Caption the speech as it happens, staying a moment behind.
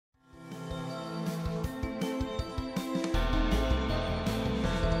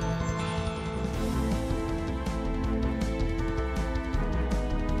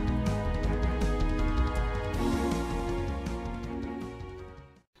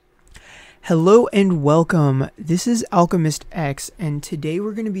Hello and welcome. This is Alchemistexe, and today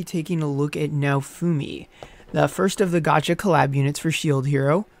we're going to be taking a look at Naofumi, the first of the gacha collab units for Shield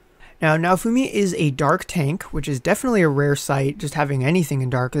Hero. Now, Naofumi is a dark tank, which is definitely a rare sight, just having anything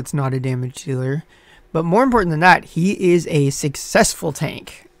in dark that's not a damage dealer. But more important than that, he is a successful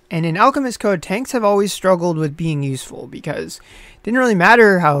tank. And in Alchemist code, tanks have always struggled with being useful because it didn't really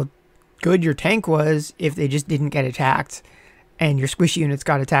matter how good your tank was if they just didn't get attacked and your squishy units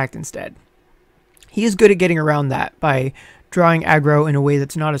got attacked instead. He is good at getting around that by drawing aggro in a way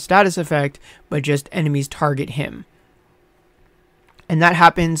that's not a status effect, but just enemies target him. And that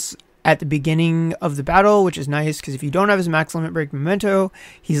happens at the beginning of the battle, which is nice, because if you don't have his max limit break memento,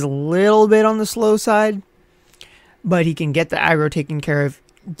 he's a little bit on the slow side, but he can get the aggro taken care of.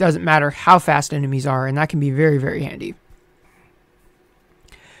 It doesn't matter how fast enemies are, and that can be very, very handy.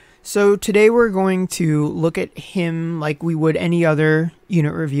 So today we're going to look at him like we would any other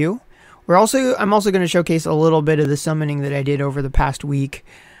unit review. I'm also going to showcase a little bit of the summoning that I did over the past week.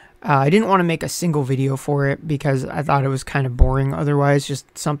 I didn't want to make a single video for it because I thought it was kind of boring otherwise,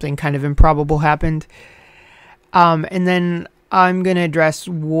 just something kind of improbable happened. And then I'm going to address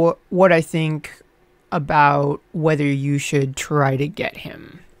what I think about whether you should try to get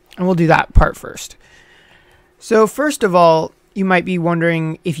him. And we'll do that part first. So first of all, you might be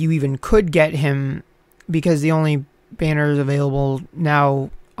wondering if you even could get him because the only banners available now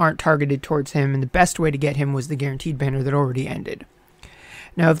aren't targeted towards him, and the best way to get him was the guaranteed banner that already ended.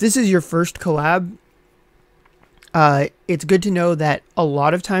 Now, if this is your first collab, it's good to know that a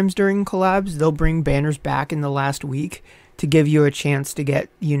lot of times during collabs, they'll bring banners back in the last week to give you a chance to get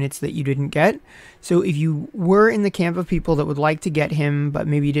units that you didn't get. So if you were in the camp of people that would like to get him, but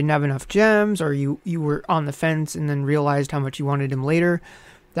maybe you didn't have enough gems, or you were on the fence and then realized how much you wanted him later,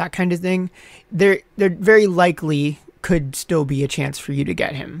 that kind of thing, there very likely could still be a chance for you to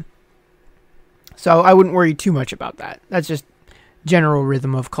get him. So I wouldn't worry too much about that. That's just general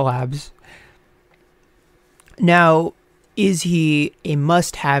rhythm of collabs. Now, is he a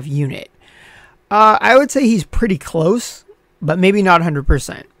must-have unit? I would say he's pretty close, but maybe not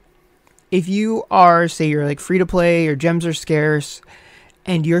 100%. If you are, say you're like free to play, your gems are scarce,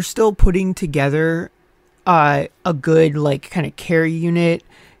 and you're still putting together a good like kind of carry unit,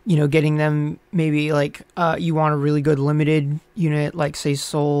 you know, getting them maybe like you want a really good limited unit like say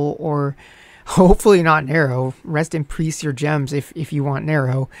Soul, or hopefully not Narrow. Rest in peace your gems if you want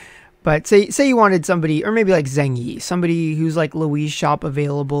Narrow. But say you wanted somebody, or maybe like Zengi, somebody who's like Louise shop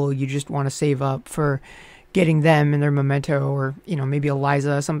available, you just want to save up for getting them and their memento, or you know, maybe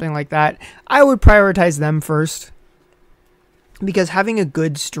Eliza, something like that. I would prioritize them first, because having a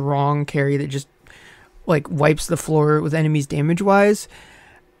good strong carry that just like wipes the floor with enemies damage wise,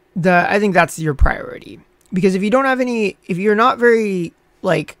 I think that's your priority. Because if you don't have any, if you're not very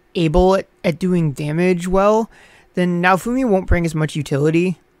like able at doing damage well, then Naofumi won't bring as much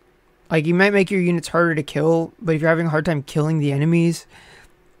utility. Like, you might make your units harder to kill, but if you're having a hard time killing the enemies,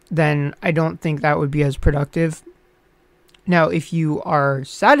 then I don't think that would be as productive. Now, if you are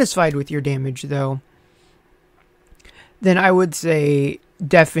satisfied with your damage, though, then I would say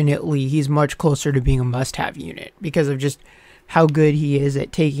definitely he's much closer to being a must-have unit because of just how good he is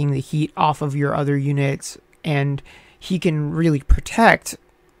at taking the heat off of your other units, and he can really protect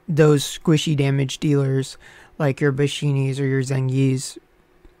those squishy damage dealers like your Bashinis or your Zengis,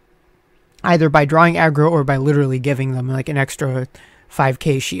 either by drawing aggro or by literally giving them like an extra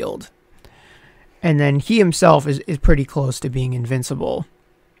 5k shield. And then he himself is pretty close to being invincible.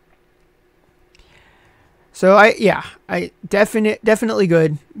 So I definitely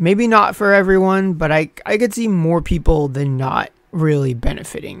good. Maybe not for everyone, but I could see more people than not really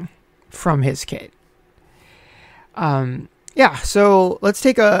benefiting from his kit. Yeah, so let's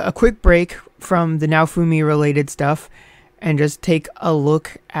take a quick break from the Naofumi related stuff and just take a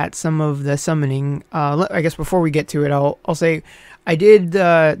look at some of the summoning. I guess before we get to it, I'll say I did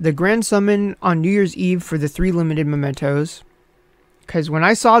the grand summon on New Year's Eve for the 3 limited mementos, because when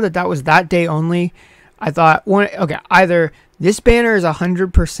I saw that was that day only, I thought, okay, either this banner is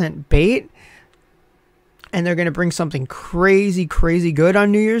 100% bait and they're going to bring something crazy good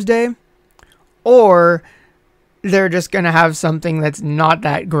on New Year's Day, or they're just going to have something that's not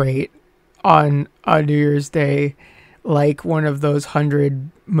that great on New Year's Day, like one of those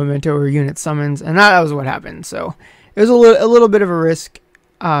 100 memento or unit summons, and that was what happened. So it was a little bit of a risk,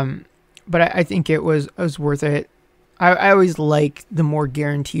 but I think it was worth it. I always like the more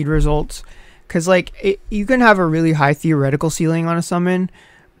guaranteed results, because like you can have a really high theoretical ceiling on a summon,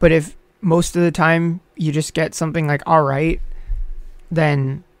 but if most of the time you just get something like alright,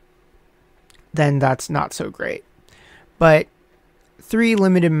 then that's not so great. But 3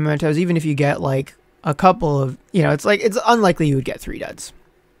 limited mementos, even if you get like a couple of, you know, it's like, it's unlikely you would get 3 duds.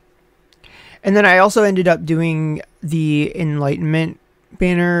 And then I also ended up doing the Enlightenment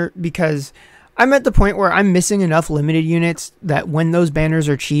banner because I'm at the point where I'm missing enough limited units that when those banners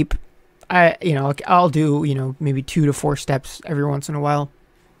are cheap, I'll do, you know, maybe 2 to 4 steps every once in a while.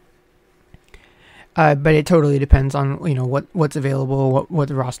 But it totally depends on, you know, what's available, what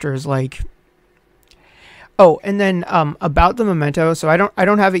the roster is like. Oh, and then about the memento, so I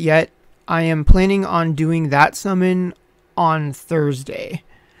don't have it yet. I am planning on doing that summon on Thursday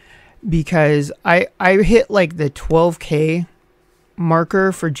because I hit like the 12k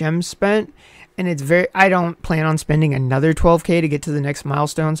marker for gems spent, and I don't plan on spending another 12k to get to the next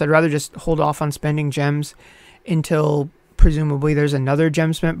milestone, so I'd rather just hold off on spending gems until presumably there's another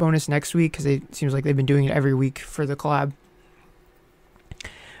gem spent bonus next week, because it seems like they've been doing it every week for the collab.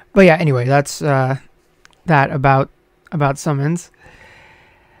 But yeah, anyway, that's that about summons.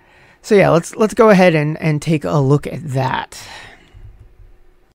 So yeah, let's go ahead and take a look at that.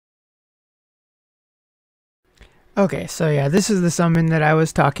 Okay, so yeah, this is the summon that I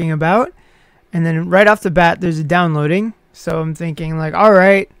was talking about. And then right off the bat, there's a downloading. So I'm thinking like, all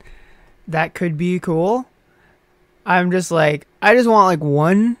right, that could be cool. I'm just like, I just want like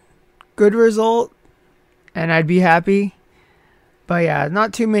one good result and I'd be happy. But yeah,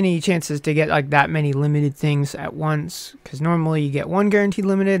 not too many chances to get like that many limited things at once, because normally you get one guaranteed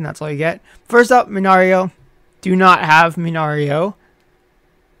limited and that's all you get. First up, Minario. Do not have Minario.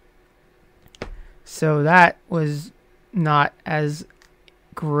 So that was not as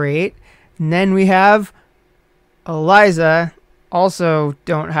great. And then we have Eliza. Also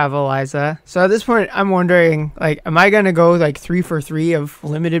don't have Eliza. So at this point, I'm wondering, like, am I going to go like 3 for 3 of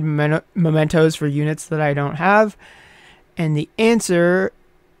limited mementos for units that I don't have? And the answer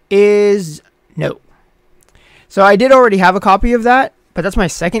is no. So I did already have a copy of that, but that's my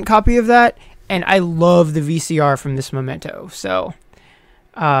second copy of that. And I love the VCR from this memento. So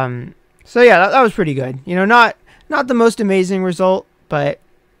yeah, that was pretty good. You know, not the most amazing result, but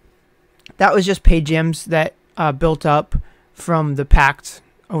that was just paid gems that built up from the pact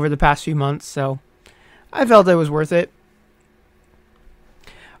over the past few months. So I felt it was worth it.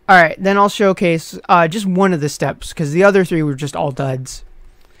 All right, then I'll showcase just one of the steps, because the other 3 were just all duds.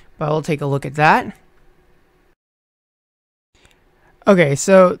 But we'll take a look at that. Okay,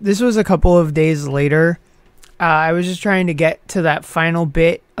 so this was a couple of days later. I was just trying to get to that final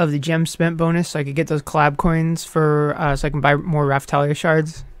bit of the gem spent bonus so I could get those collab coins for so I can buy more Raphtalia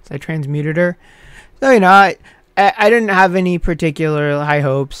shards. So I transmuted her. So, you know, I didn't have any particular high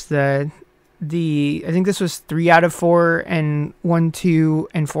hopes. I think this was 3 out of 4, and 1, 2,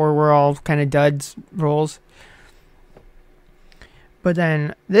 and 4 were all kind of duds rolls. But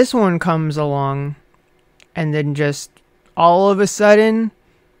then this one comes along, and then just all of a sudden,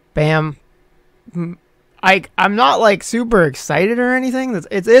 bam. I'm not like super excited or anything.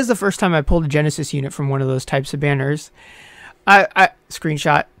 It is the first time I pulled a Genesis unit from one of those types of banners. I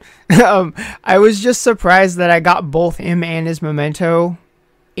screenshot. I was just surprised that I got both him and his memento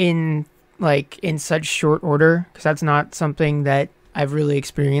in such short order, because that's not something that I've really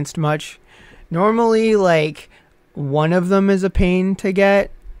experienced much. Normally, like, one of them is a pain to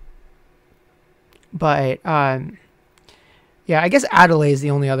get, but yeah, I guess Adelaide is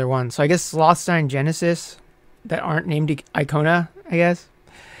the only other one. So I guess Slothstein Genesis that aren't named Icona, I guess.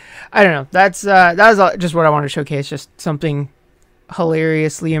 I don't know. That was just what I wanted to showcase. Just something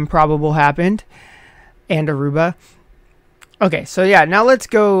hilariously improbable happened, and Aruba. Okay, so yeah, now let's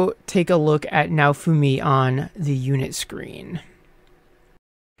go take a look at Naofumi on the unit screen.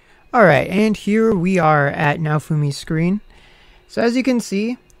 Alright, and here we are at Naofumi's screen. So as you can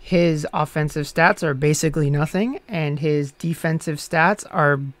see, his offensive stats are basically nothing, and his defensive stats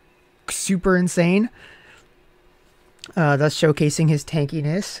are super insane. Thus showcasing his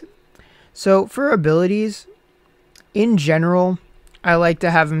tankiness. So for abilities, in general, I like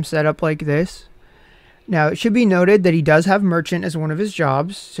to have him set up like this. Now, it should be noted that he does have Merchant as one of his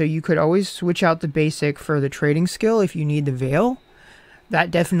jobs, so you could always switch out the basic for the trading skill if you need the Veil.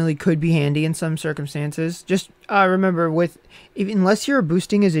 That definitely could be handy in some circumstances. Just remember, unless you're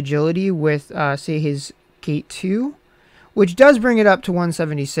boosting his agility with, say, his Gate 2, which does bring it up to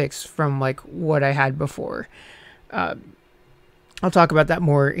 176 from like what I had before. I'll talk about that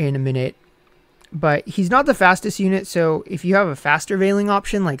more in a minute. But he's not the fastest unit, so if you have a faster veiling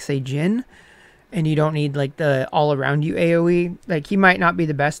option, like say Jin, and you don't need like the all around you AoE, like he might not be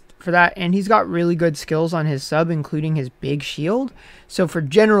the best for that. And he's got really good skills on his sub, including his big shield. So for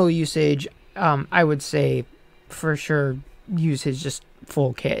general usage, I would say for sure use his just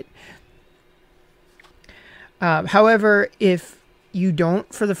full kit. However, if you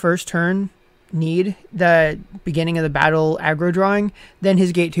don't, for the first turn, need the beginning of the battle aggro drawing, then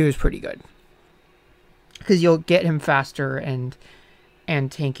his gate 2 is pretty good. Because you'll get him faster and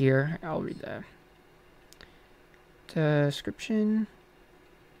tankier. I'll read the description.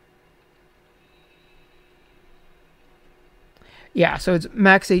 Yeah, so it's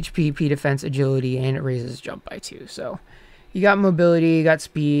max HP, P defense, agility, and it raises jump by 2. So you got mobility, you got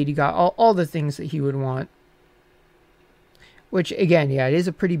speed, you got all the things that he would want. Which, again, yeah, it is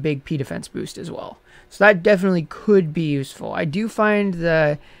a pretty big P defense boost as well. So that definitely could be useful. I do find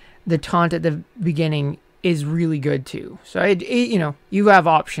the taunt at the beginning is really good too. So you know, you have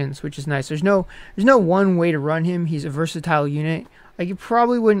options, which is nice. There's no one way to run him. He's a versatile unit. Like, you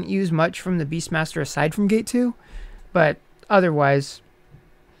probably wouldn't use much from the Beastmaster aside from Gate 2, but otherwise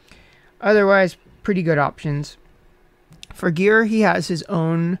pretty good options. For gear, he has his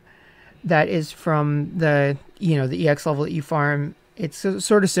own that is from the, you know, the EX level that you farm. It's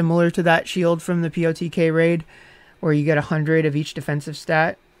sort of similar to that shield from the POTK raid, where you get 100 of each defensive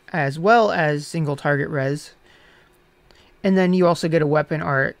stat, as well as single target res. And then you also get a weapon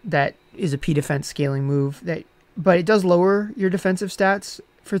art that is a P defense scaling move, but it does lower your defensive stats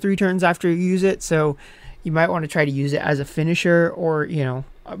for 3 turns after you use it, so you might want to try to use it as a finisher, or, you know,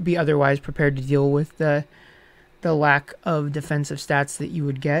 be otherwise prepared to deal with the lack of defensive stats that you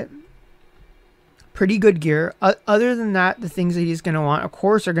would get. Pretty good gear. Other than that, the things that he's going to want, of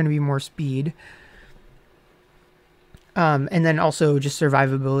course, are going to be more speed. And then also just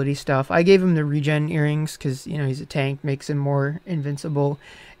survivability stuff. I gave him the regen earrings because, you know, he's a tank, makes him more invincible.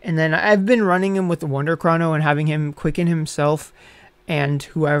 And then I've been running him with the Wonder Chrono and having him quicken himself and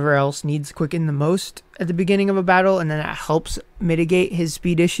whoever else needs quicken the most at the beginning of a battle, and then that helps mitigate his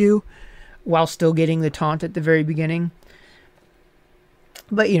speed issue while still getting the taunt at the very beginning.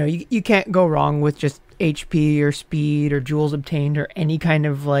 But, you know, you can't go wrong with just HP or speed or jewels obtained or any kind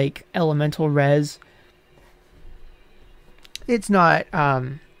of, like, elemental res. It's not,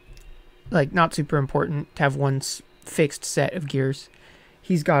 not super important to have one fixed set of gears.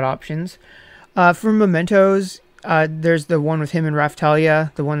 He's got options. For mementos, there's the one with him and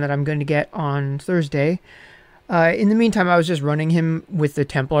Raftalia, the one that I'm going to get on Thursday. In the meantime, I was just running him with the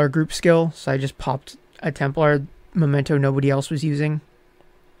Templar group skill, so I just popped a Templar memento nobody else was using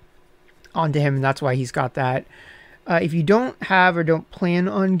onto him, and that's why he's got that. If you don't have or don't plan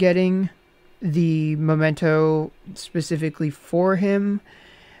on getting the memento specifically for him,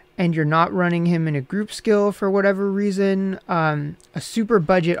 and you're not running him in a group skill for whatever reason, a super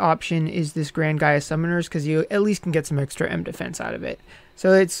budget option is this Grand Gaia Summoners, because you at least can get some extra M defense out of it.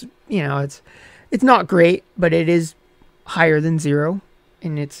 So it's, you know, it's not great, but it is higher than 0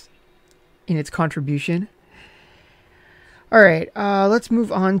 in its contribution. Alright, let's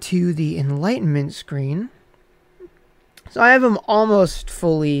move on to the Enlightenment screen. So I have him almost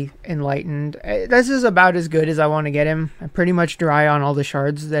fully enlightened. This is about as good as I want to get him. I'm pretty much dry on all the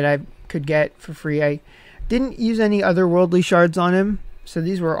shards that I could get for free. I didn't use any otherworldly shards on him, so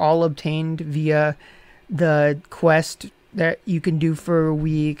these were all obtained via the quest that you can do for a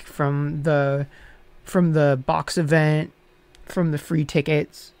week, from the box event, from the free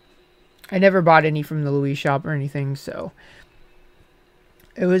tickets. I never bought any from the Louis shop or anything, so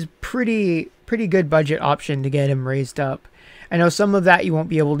it was pretty good budget option to get him raised up. I know some of that you won't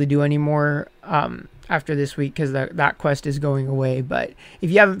be able to do anymore after this week because that quest is going away, but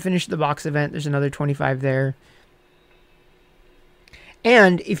if you haven't finished the box event, there's another 25 there.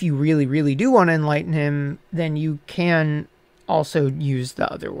 And if you really do want to enlighten him, then you can also use the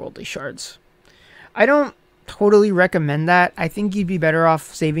otherworldly shards. I don't totally recommend that. I think you'd be better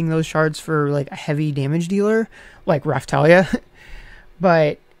off saving those shards for like a heavy damage dealer like Raftalia.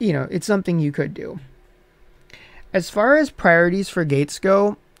 But, you know, it's something you could do. As far as priorities for gates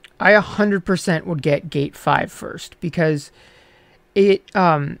go, I 100% would get gate 5 first, because it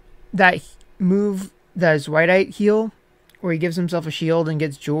that move, that Zwiteite heal, where he gives himself a shield and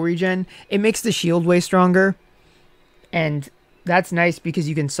gets jewel regen, it makes the shield way stronger. And that's nice because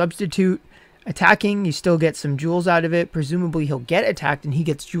you can substitute attacking, you still get some jewels out of it. Presumably he'll get attacked and he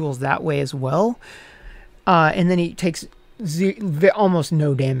gets jewels that way as well. And then he takes almost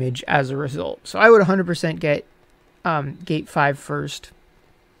no damage as a result. So I would 100% get gate 5 first.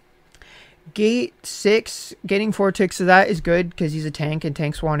 Gate 6, getting 4 ticks of that is good because he's a tank and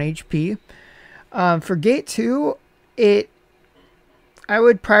tanks want HP. For gate 2, I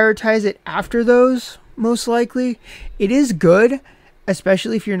would prioritize it after those, most likely. It is good,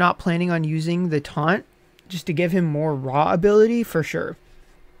 especially if you're not planning on using the taunt, just to give him more raw ability for sure.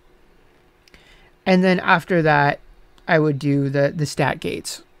 And then after that, I would do the stat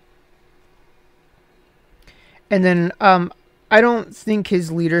gates. And then I don't think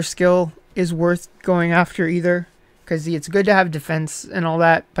his leader skill is worth going after either, because it's good to have defense and all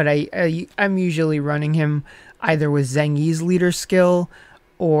that, but I'm usually running him either with Zheng leader skill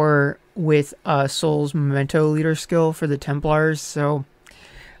or with Soul's Memento leader skill for the Templars, so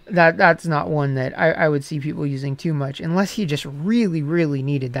that's not one that I would see people using too much, unless he just really, really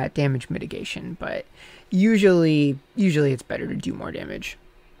needed that damage mitigation, but usually it's better to do more damage.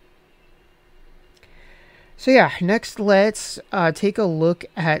 So yeah, next let's take a look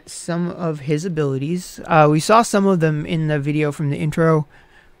at some of his abilities. We saw some of them in the video from the intro,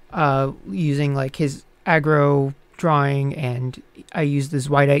 using like his aggro drawing, and I used this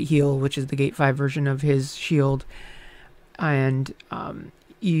Whiteite heal, which is the Gate 5 version of his shield, and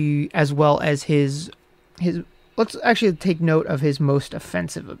as well as his let's actually take note of his most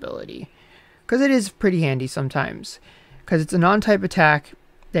offensive ability, because it is pretty handy sometimes, because it's a non-type attack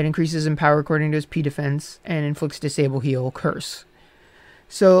that increases in power according to his P defense and inflicts disable heal curse.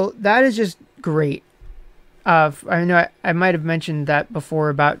 So that is just great. I know I might have mentioned that before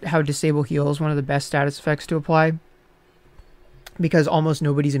about how disable heal is one of the best status effects to apply, because almost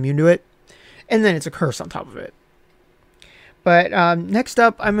nobody's immune to it, and then it's a curse on top of it. But next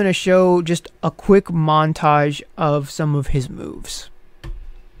up, I'm going to show just a quick montage of some of his moves.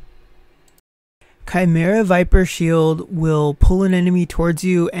 Chimera Viper Shield will pull an enemy towards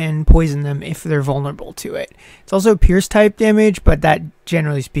you and poison them if they're vulnerable to it. It's also Pierce type damage, but that,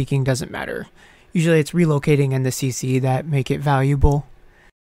 generally speaking, doesn't matter. Usually it's relocating and the CC that make it valuable.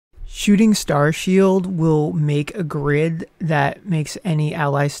 Shooting Star Shield will make a grid that makes any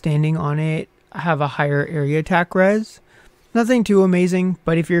ally standing on it have a higher area attack res. Nothing too amazing,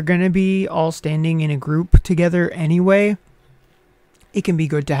 but if you're going to be all standing in a group together anyway, it can be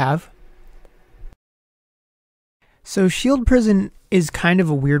good to have. So Shield Prison is kind of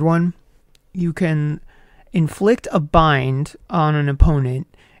a weird one. You can inflict a bind on an opponent,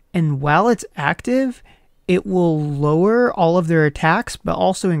 and while it's active, it will lower all of their attacks, but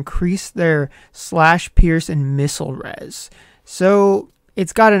also increase their slash, pierce, and missile res. So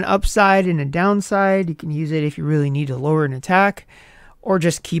it's got an upside and a downside. You can use it if you really need to lower an attack, or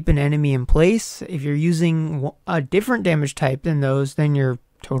just keep an enemy in place. If you're using a different damage type than those, then you're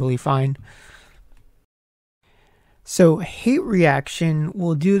totally fine. So Hate Reaction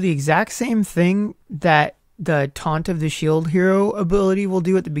will do the exact same thing that the Taunt of the Shield Hero ability will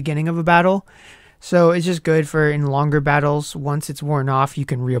do at the beginning of a battle. So it's just good for in longer battles. Once it's worn off, you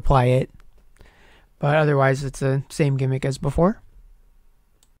can reapply it. But otherwise, it's the same gimmick as before.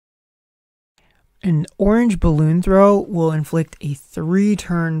 An Orange Balloon Throw will inflict a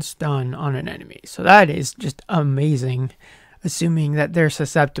 3-turn stun on an enemy. So that is just amazing, assuming that they're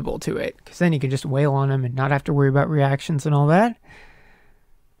susceptible to it, because then you can just wail on them and not have to worry about reactions and all that.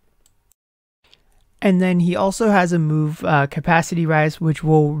 And then he also has a move, Capacity Rise, which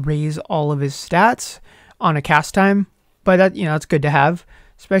will raise all of his stats on a cast time. But that, it's good to have,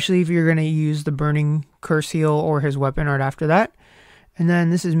 especially if you're going to use the Burning Curse Heal or his weapon art after that. And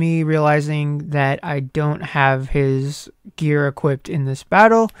then this is me realizing that I don't have his gear equipped in this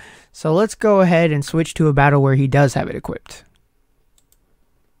battle. So let's go ahead and switch to a battle where he does have it equipped.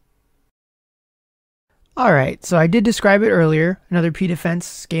 Alright, so I did describe it earlier, another P defense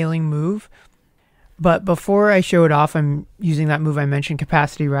scaling move. But before I show it off, I'm using that move I mentioned,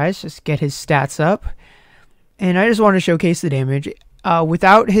 Capacity Rise, just get his stats up. And I just want to showcase the damage.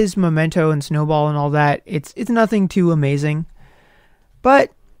 Without his Memento and Snowball and all that, it's nothing too amazing.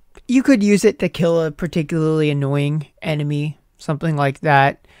 But you could use it to kill a particularly annoying enemy, something like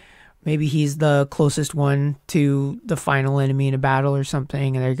that. Maybe he's the closest one to the final enemy in a battle or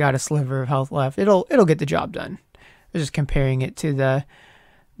something, and they've got a sliver of health left. It'll get the job done. I'm just comparing it to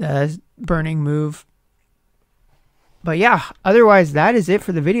the burning move. But yeah, otherwise that is it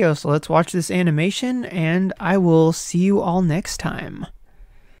for the video. So let's watch this animation, and I will see you all next time.